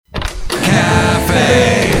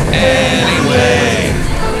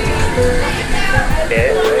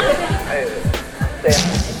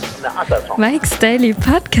Mike's Daily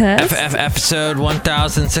Podcast. Episode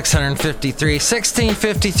 1653.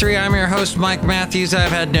 1653. I'm your host, Mike Matthews. I've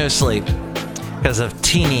had no sleep because of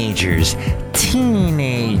teenagers.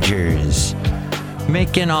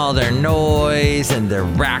 Making all their noise and their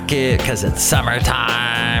racket because it's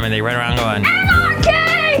summertime and they run around going,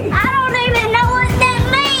 Anarchy! I don't even know what that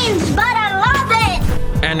means, but I love it!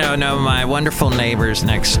 And no, my wonderful neighbors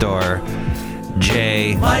next door,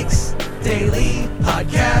 Jay. Mike's Daily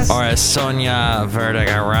Podcast. Or as Sonia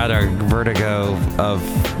Vertigo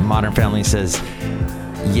of Modern Family says,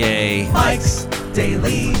 yay. Mike's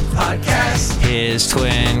Daily Podcast. His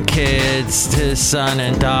twin kids, his son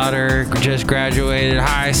and daughter, just graduated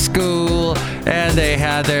high school, and they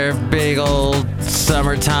had their big old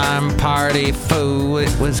summertime party. Foo,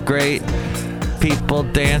 it was great. People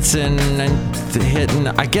dancing and hitting.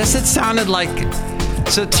 I guess it sounded like...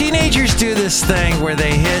 So teenagers do this thing where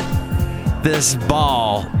they hit this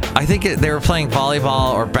ball. I think they were playing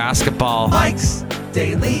volleyball or basketball. Mike's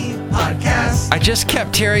Daily Podcast. I just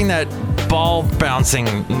kept hearing that ball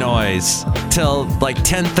bouncing noise till like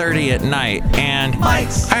 10:30 at night, and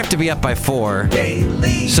Mike's I have to be up by 4.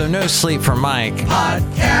 Daily So no sleep for Mike.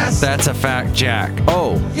 Podcast. That's a fact, Jack.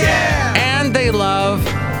 Oh, Yeah! and they love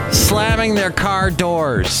slamming their car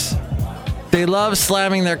doors. They love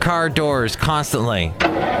slamming their car doors constantly.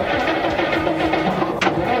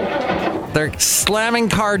 They're slamming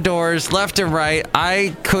car doors left and right.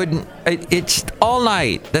 I couldn't. It's all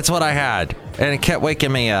night. That's what I had, and it kept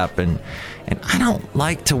waking me up. And I don't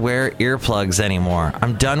like to wear earplugs anymore.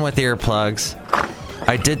 I'm done with earplugs.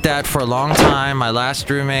 I did that for a long time. My last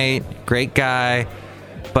roommate, great guy,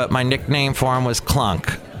 but my nickname for him was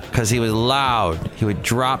Clunk because he was loud. He would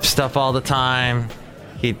drop stuff all the time.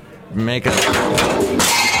 He'd make a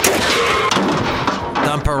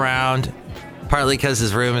thump around. Partly because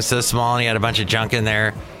his room is so small and he had a bunch of junk in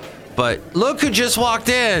there. But look who just walked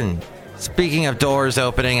in. Speaking of doors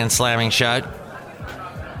opening and slamming shut.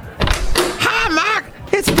 Hi, Mark.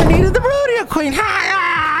 It's Benita the Rodeo Queen.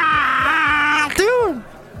 Hi. Dude.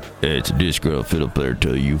 It's a disgruntled fiddle player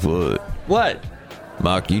tell you what. What?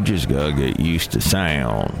 Mark, you just gotta get used to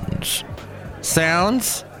sounds.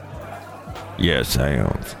 Sounds? Yeah,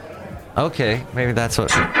 sounds. Okay, maybe that's what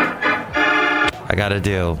I gotta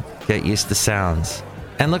do. Get used to sounds.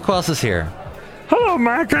 And look who else is here. Hello,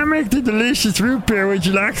 Mark. I make the delicious root beer. Would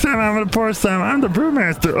you like some? I'm going to pour some. I'm the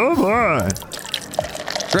brewmaster. Oh, boy.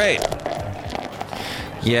 Great.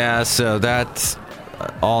 Yeah, so that's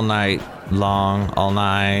all night long, all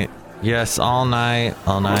night. Yes, all night.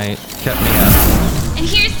 Kept me up. And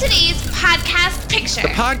here's today's podcast picture. The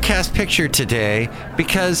podcast picture today,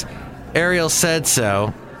 because Ariel said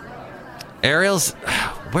so. Ariel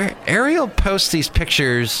posts these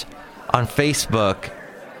pictures on Facebook,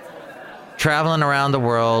 traveling around the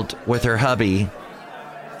world with her hubby.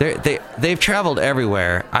 They've traveled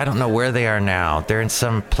everywhere. I don't know where they are now. They're in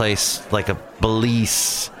some place like a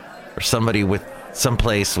Belize or somebody with some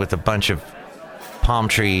place with a bunch of palm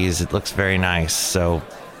trees. It looks very nice. So,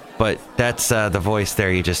 but that's the voice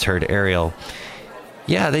there you just heard, Ariel.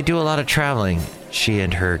 Yeah, they do a lot of traveling, she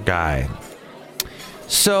and her guy.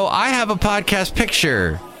 So I have a podcast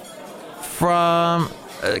picture from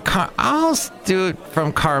I'll do it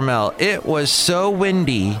from Carmel. It was so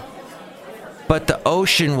windy, but the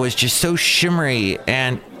ocean was just so shimmery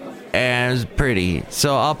and it was pretty.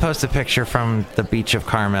 So I'll post a picture from the beach of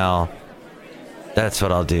Carmel. That's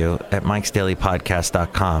what I'll do at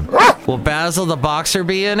mikesdailypodcast.com. Will Basil the boxer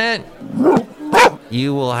be in it?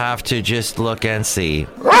 You will have to just look and see.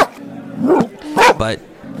 But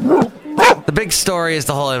the big story is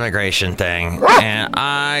the whole immigration thing, and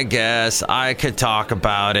I guess I could talk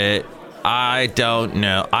about it. I don't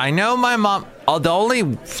know. I know my mom... the only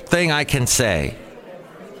thing I can say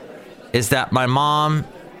is that my mom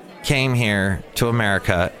came here to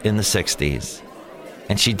America in the 60s,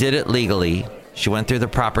 and she did it legally. She went through the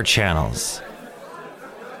proper channels,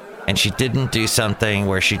 and she didn't do something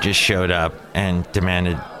where she just showed up and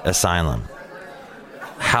demanded asylum.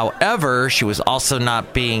 However, she was also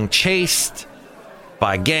not being chased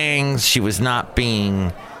by gangs. She was not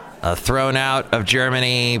being thrown out of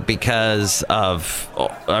Germany because of...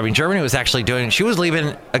 Germany was actually doing... She was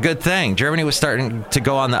leaving a good thing. Germany was starting to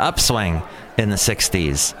go on the upswing in the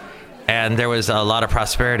 60s. And there was a lot of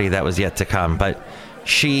prosperity that was yet to come. But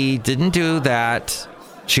she didn't do that.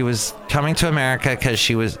 She was coming to America because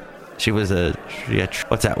she had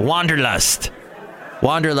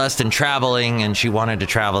wanderlust and traveling, and she wanted to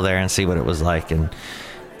travel there and see what it was like, and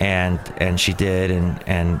she did,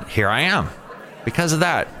 and here I am because of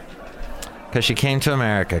that, because she came to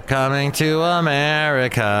America, coming to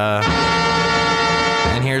America,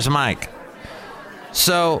 and and here's Mike.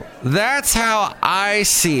 So that's how I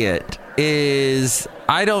see it. Is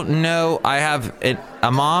I don't know. I have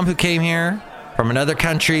a mom who came here from another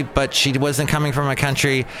country, but she wasn't coming from a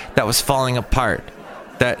country that was falling apart.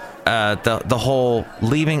 That the whole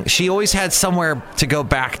leaving, she always had somewhere to go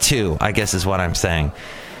back to, I guess is what I'm saying.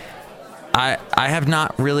 I have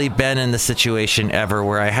not really been in the situation ever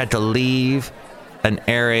where I had to leave an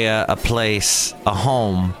area, a place, a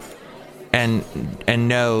home, and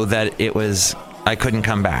know that I couldn't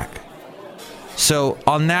come back. So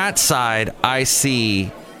on that side, I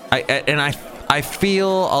see, I feel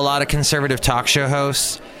a lot of conservative talk show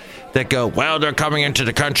hosts that go, well, they're coming into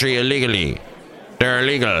the country illegally. They're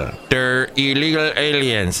illegal. They're illegal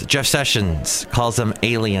aliens. Jeff Sessions calls them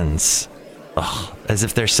aliens. Ugh, as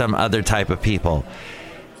if there's some other type of people.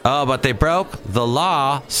 Oh, but they broke the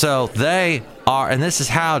law, so they are, and this is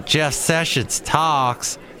how Jeff Sessions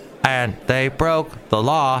talks, and they broke the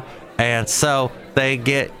law, and so they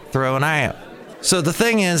get thrown out. So the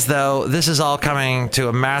thing is, though, this is all coming to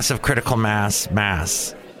a massive critical mass.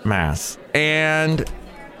 And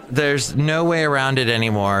there's no way around it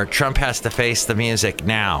anymore. Trump has to face the music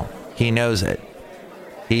now. He knows it.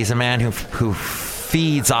 He's a man who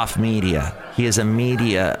feeds off media. He is a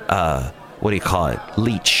media,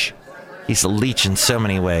 leech. He's a leech in so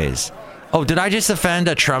many ways. Oh, did I just offend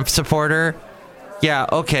a Trump supporter? Yeah,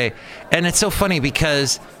 okay. And it's so funny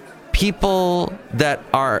because people that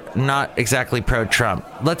are not exactly pro-Trump,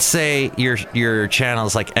 let's say your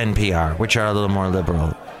channels like NPR, which are a little more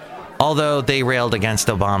liberal, although they railed against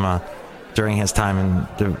Obama during his time in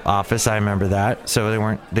the office, I remember that.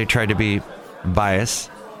 So they tried to be biased.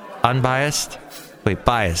 Unbiased? Wait,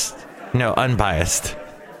 biased. No, unbiased.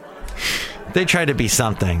 They tried to be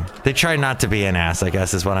something. They tried not to be an ass, I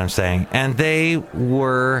guess is what I'm saying. And they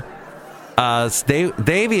were,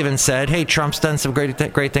 they've even said, hey, Trump's done some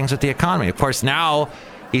great things with the economy. Of course, now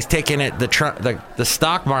he's taken it, the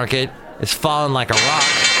stock market is falling like a rock.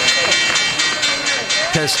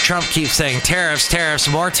 Because Trump keeps saying tariffs,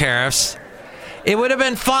 more tariffs. It would have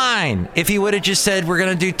been fine if he would have just said we're going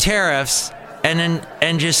to do tariffs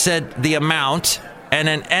and just said the amount and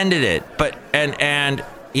then ended it. But and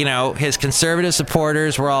you know, his conservative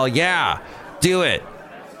supporters were all, yeah, do it.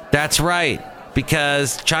 That's right,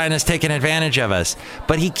 because China's taking advantage of us.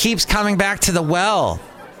 But he keeps coming back to the well.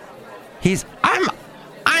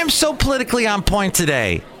 I'm so politically on point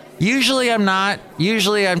today. Usually I'm not.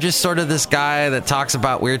 Usually I'm just sort of this guy that talks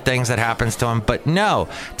about weird things that happens to him. But no,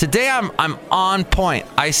 today I'm on point.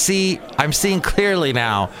 I'm seeing clearly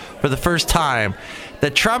now for the first time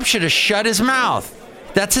that Trump should have shut his mouth.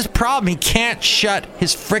 That's his problem. He can't shut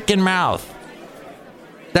his frickin' mouth.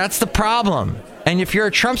 That's the problem. And if you're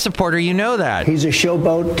a Trump supporter, you know that. He's a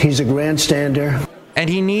showboat. He's a grandstander. And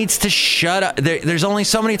he needs to shut up. There's only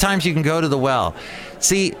so many times you can go to the well.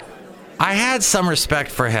 See, I had some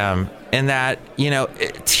respect for him in that, you know,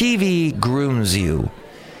 TV grooms you.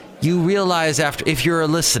 You realize if you're a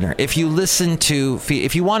listener, if you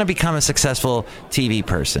want to become a successful TV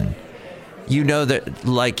person, you know that,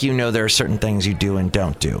 there are certain things you do and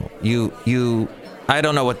don't do. I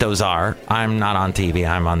don't know what those are. I'm not on TV.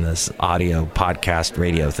 I'm on this audio podcast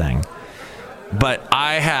radio thing. But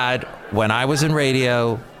I had, when I was in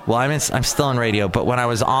radio, I'm still in radio, but when I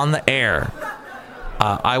was on the air,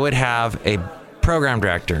 I would have a program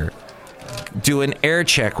director do an air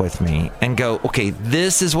check with me and go, okay,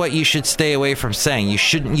 this is what you should stay away from saying. You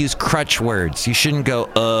shouldn't use crutch words. You shouldn't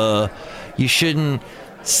go, you shouldn't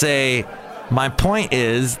say, the point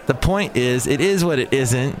is, it is what it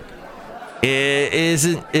isn't. It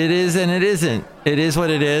isn't, it is, and it isn't. It is what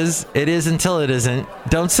it is. It is until it isn't.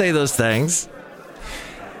 Don't say those things.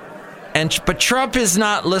 But Trump is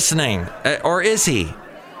not listening, or is he?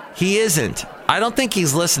 He isn't. I don't think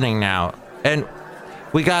he's listening now. And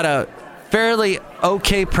we got a fairly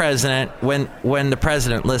okay president when the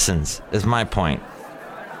president listens, is my point.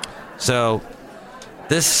 So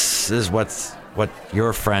this is what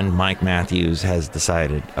your friend Mike Matthews has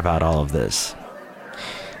decided about all of this.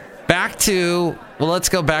 Let's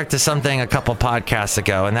go back to something a couple podcasts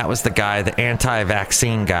ago, and that was the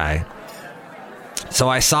anti-vaccine guy. So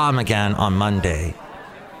I saw him again on Monday,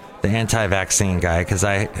 the anti-vaccine guy, because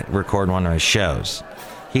I record one of his shows.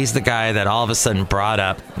 He's the guy that all of a sudden brought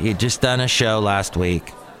up, he had just done a show last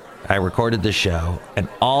week. I recorded the show, and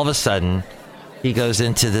all of a sudden, he goes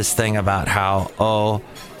into this thing about how,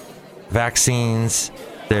 vaccines,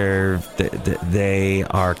 they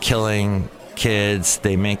are killing kids,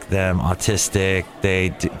 they make them autistic,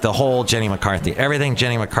 the whole Jenny McCarthy, everything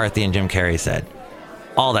Jenny McCarthy and Jim Carrey said,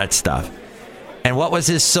 all that stuff. And what was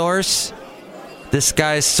his source? This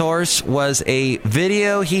guy's source was a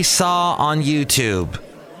video he saw on YouTube.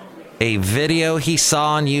 A video he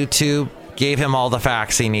saw on YouTube gave him all the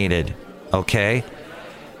facts he needed. Okay?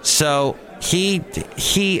 So I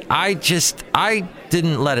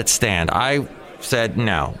didn't let it stand. I said,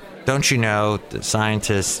 no. Don't you know the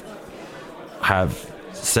scientists have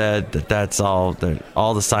said that's all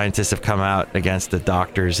the scientists have come out against the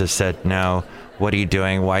doctors have said, no, what are you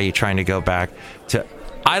doing? Why are you trying to go back to...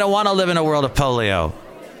 I don't want to live in a world of polio.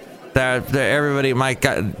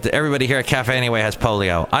 Everybody here at Cafe Anyway has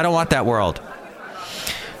polio. I don't want that world.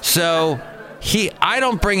 So I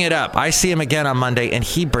don't bring it up. I see him again on Monday and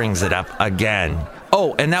he brings it up again.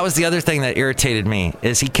 Oh, and that was the other thing that irritated me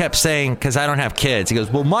is he kept saying, because I don't have kids, he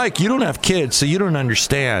goes, well, Mike, you don't have kids, so you don't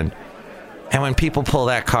understand. And when people pull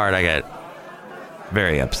that card, I get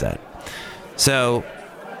very upset. So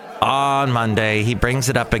on Monday, he brings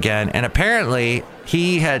it up again. And apparently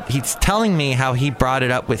he's telling me how he brought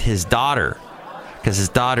it up with his daughter because his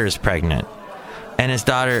daughter is pregnant. And his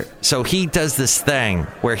daughter, so he does this thing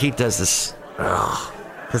where he does this,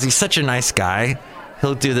 because he's such a nice guy.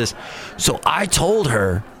 He'll do this. So I told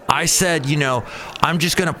her, I said, I'm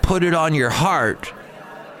just going to put it on your heart.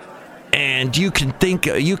 And you can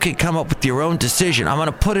come up with your own decision. I'm going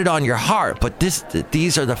to put it on your heart, but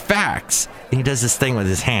these are the facts. And he does this thing with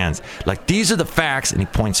his hands. Like, these are the facts, and he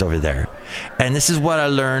points over there. And this is what I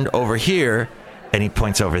learned over here, and he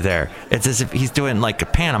points over there. It's as if he's doing like a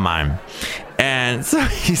pantomime. And so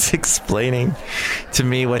he's explaining to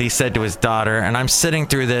me what he said to his daughter, and I'm sitting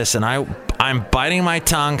through this, and I'm biting my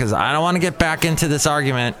tongue because I don't want to get back into this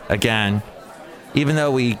argument again. Even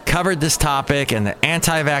though we covered this topic and the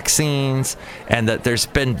anti-vaccines and that there's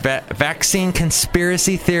been vaccine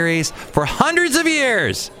conspiracy theories for hundreds of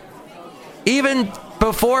years. Even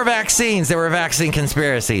before vaccines, there were vaccine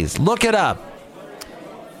conspiracies. Look it up.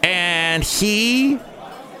 And so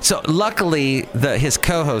luckily his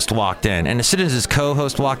co-host walked in. And as soon as his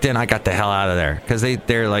co-host walked in, I got the hell out of there. Because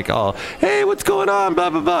they're like, oh, hey, what's going on? Blah,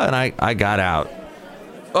 blah, blah. And I got out.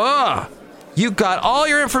 Ugh. You got all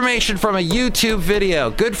your information from a YouTube video.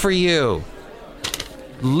 Good for you.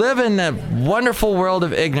 Live in the wonderful world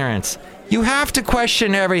of ignorance. You have to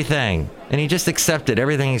question everything. And he just accepted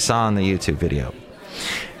everything he saw in the YouTube video.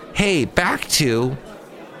 Hey, back to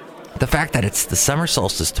the fact that it's the summer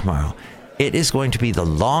solstice tomorrow. It is going to be the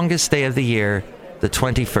longest day of the year, the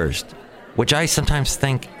 21st. Which I sometimes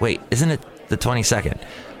think, wait, isn't it the 22nd?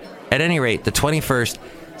 At any rate, the 21st,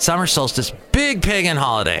 summer solstice, big pagan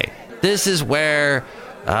holiday. This is where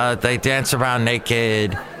they dance around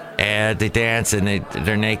naked, and they dance and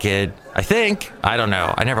they're naked. I think. I don't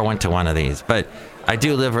know. I never went to one of these, but I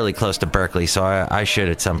do live really close to Berkeley, so I should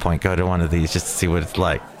at some point go to one of these just to see what it's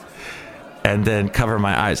like. And then cover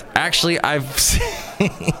my eyes. Actually, I've seen...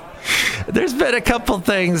 There's been a couple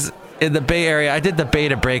things in the Bay Area. I did the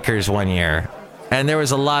Beta Breakers one year, and there was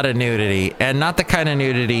a lot of nudity, and not the kind of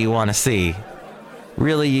nudity you want to see.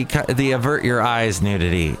 Really, the avert your eyes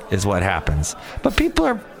nudity is what happens. But people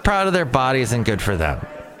are proud of their bodies and good for them.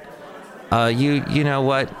 You know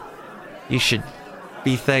what? You should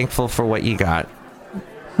be thankful for what you got.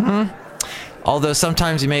 Although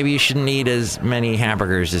sometimes maybe you shouldn't eat as many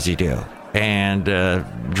hamburgers as you do. And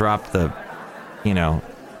drop the,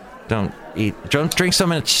 don't drink so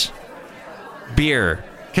much beer.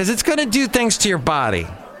 Because it's going to do things to your body.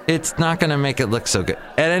 It's not going to make it look so good.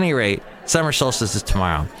 At any rate, summer solstice is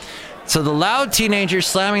tomorrow. So the loud teenagers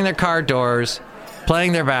slamming their car doors,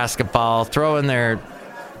 playing their basketball, playing their,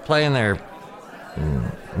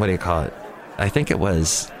 what do you call it? I think it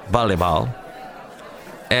was volleyball.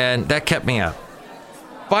 And that kept me up.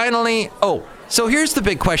 Finally, so here's the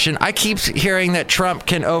big question. I keep hearing that Trump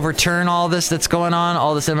can overturn all this that's going on,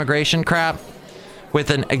 all this immigration crap, with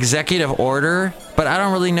an executive order, but I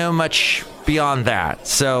don't really know much beyond that.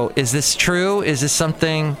 So is this true? Is this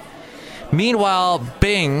something... Meanwhile,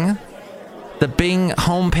 Bing, the Bing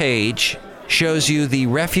homepage, shows you the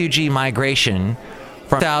refugee migration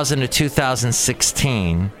from 2000 to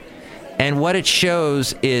 2016. And what it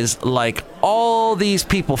shows is like all these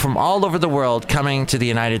people from all over the world coming to the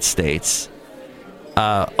United States,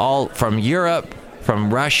 all from Europe,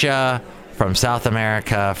 from Russia, from South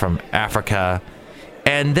America, from Africa.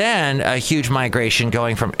 And then a huge migration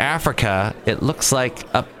going from Africa, it looks like,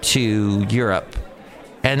 up to Europe.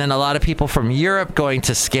 And then a lot of people from Europe going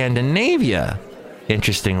to Scandinavia,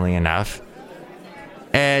 interestingly enough.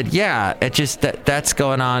 And yeah, it just that's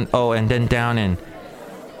going on. Oh, and then down in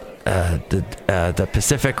the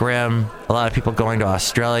Pacific Rim, a lot of people going to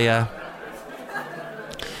Australia.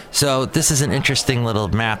 So this is an interesting little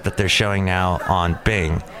map that they're showing now on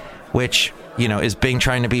Bing, which, is Bing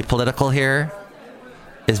trying to be political here?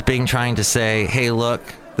 is Bing trying to say, hey, look,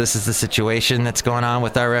 this is the situation that's going on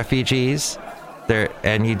with our refugees,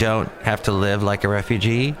 and you don't have to live like a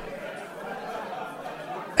refugee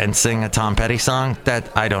and sing a Tom Petty song? That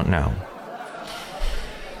I don't know.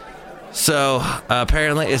 So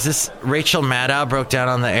apparently, is this Rachel Maddow broke down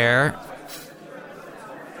on the air?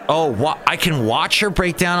 Oh, I can watch her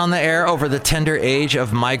break down on the air over the tender age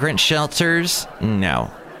of migrant shelters? No.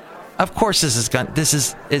 Of course this is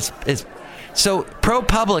so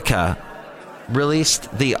ProPublica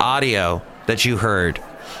released the audio that you heard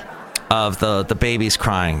of the babies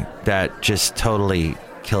crying that just totally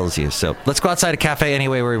kills you. So let's go outside a cafe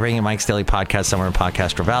anyway, where we bring you Mike's Daily Podcast somewhere in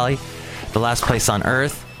Podcastro Valley, the last place on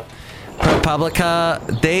earth.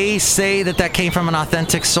 ProPublica, they say that came from an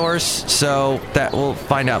authentic source, so that we'll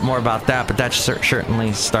find out more about that, but that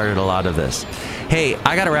certainly started a lot of this. Hey,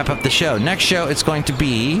 I gotta wrap up the show. Next show, it's going to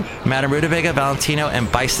be Madame Rudavega, Valentino,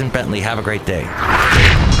 and Bison Bentley. Have a great day.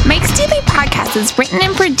 Mike's Daily Podcast is written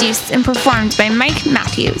and produced and performed by Mike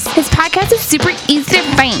Matthews. His podcast is super easy to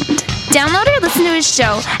find. Download or listen to his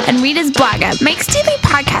show and read his blog at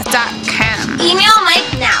mikesdailypodcast.com. Email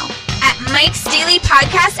Mike now at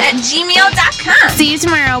mikesdailypodcast@gmail.com. See you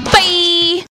tomorrow. Bye!